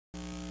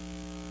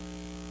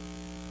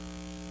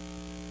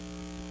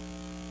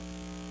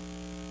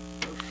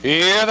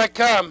Here they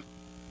come.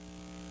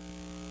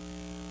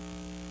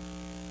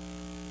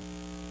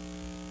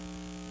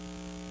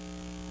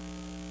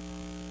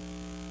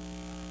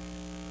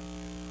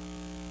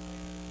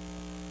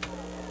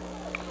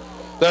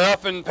 They're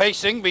often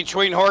pacing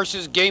between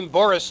horses. Game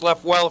Boris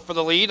left well for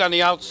the lead. On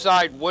the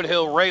outside,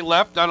 Woodhill Ray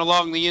left. On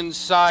along the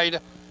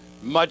inside,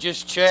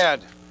 MUDGE'S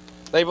Chad.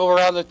 They move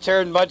around the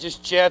turn. MUDGE'S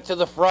Chad to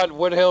the front.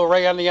 Woodhill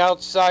Ray on the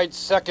outside,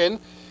 second.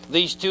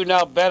 These two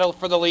now battle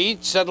for the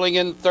lead. Settling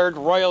in third,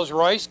 Royals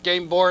Royce.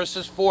 Game Boris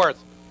is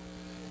fourth.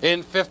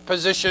 In fifth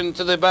position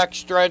to the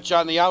backstretch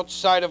on the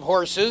outside of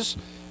horses,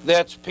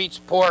 that's Pete's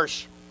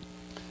Porsche.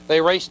 They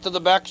race to the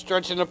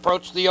backstretch and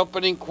approach the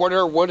opening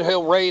quarter.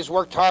 Woodhill Ray's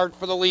worked hard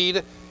for the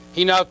lead.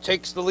 He now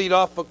takes the lead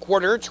off a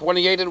quarter,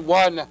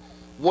 28-1.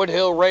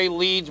 Woodhill Ray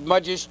leads.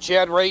 MUDGE'S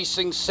Chad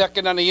racing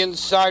second on the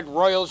inside.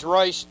 Royals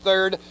Royce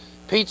third.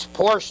 Pete's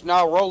Porsche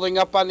now rolling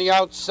up on the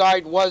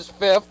outside was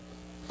fifth,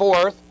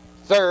 fourth,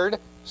 third,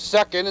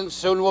 second, and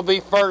soon will be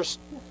first.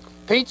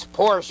 Pete's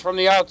Porsche from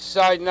the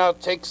outside now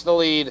takes the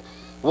lead.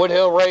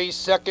 Woodhill Ray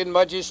second,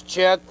 MUDGE'S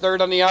Chad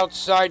third on the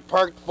outside,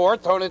 parked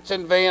fourth,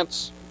 Honetton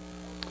Vance.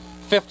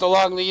 Fifth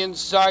along the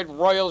inside,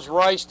 Royals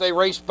Royce. They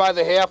race by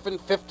the half in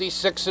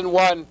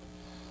 56-1.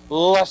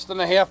 Less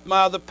than a half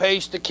mile the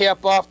pace to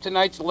cap off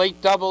tonight's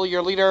late double.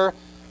 Your leader,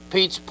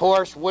 Pete's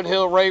Porsche.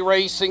 Woodhill Ray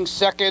racing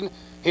second.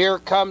 Here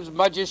comes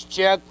MUDGE'S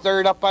Chad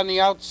third up on the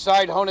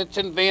outside.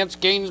 Honetton Vance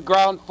gains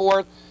ground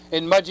fourth.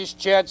 And MUDGE'S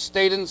Chad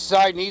stayed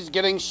inside and he's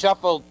getting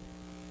shuffled.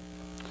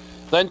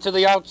 Then to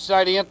the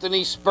outside,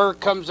 Anthony Spur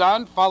comes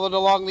on, followed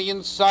along the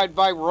inside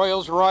by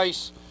Royals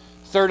Royce.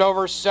 Third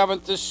over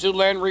seventh is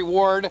Siouxland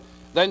Reward.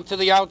 Then to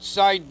the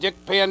outside, Dick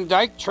Van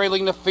Dyke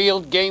trailing the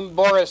field, Game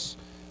Boris.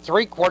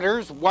 Three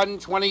quarters,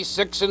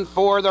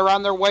 126-4. They're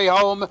on their way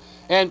home,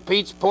 and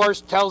Pete's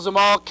Porsche tells them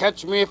all,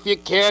 catch me if you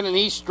can, and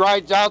he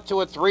strides out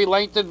to a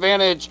three-length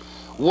advantage.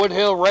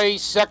 Woodhill Ray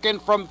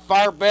second from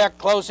far back,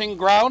 closing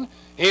ground.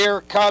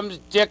 Here comes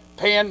Dick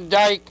Van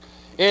Dyke.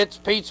 It's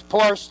Pete's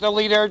Porsche, the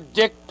leader.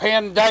 Dick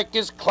Van Dyke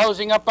is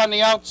closing up on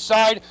the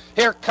outside.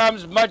 Here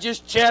comes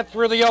MUDGE'S Chad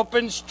through the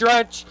open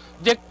stretch.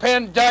 Dick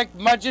Van Dyke,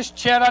 MUDGE'S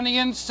Chad on the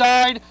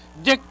inside.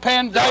 Dick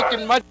Van Dyke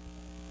and MUDGE'S.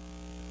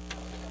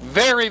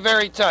 Very,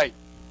 very tight.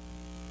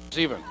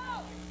 Even.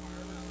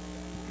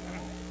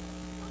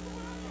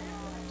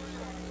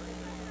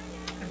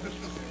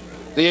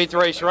 The eighth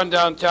race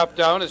rundown top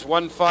down is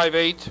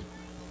 158-2-3.